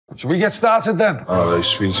Should we get started then? Oh, they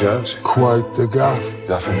sweet out. Quite the gaff.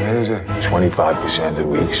 That from here, is it? 25% a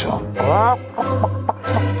week, son. That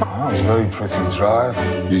was very pretty drive.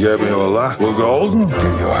 You gave me all that. We're golden.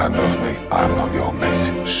 Get your hand off me. I'm not your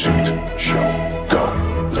mate. Suit, show, go.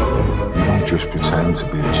 You don't just pretend to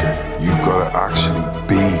be a chicken. You've got to actually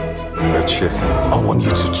be a chicken. I want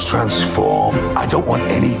you to transform. I don't want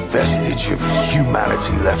any vestige of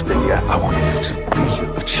humanity left in you. I want you to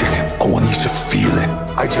be a chicken. I want you to feel it.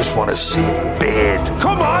 I just want to see berd.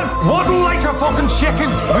 Come on, waddle like a fucking chicken.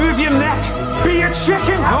 Move your neck. Be a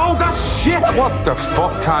chicken. No, that's shit. What the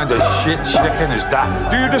fuck kind of shit chicken is that?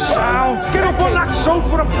 Do the sound. Get up on that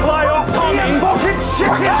sofa and fly off. Be a fucking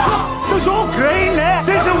chicken. There's all grain there.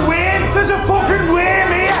 There's a worm. There's a fucking worm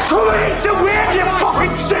here. Come on, eat the worm, you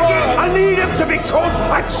fucking chicken. I need him to become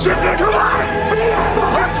a chicken. Come on, be a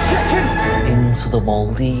fucking chicken. Into the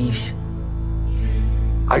Maldives.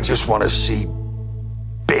 I just want to see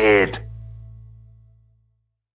berd.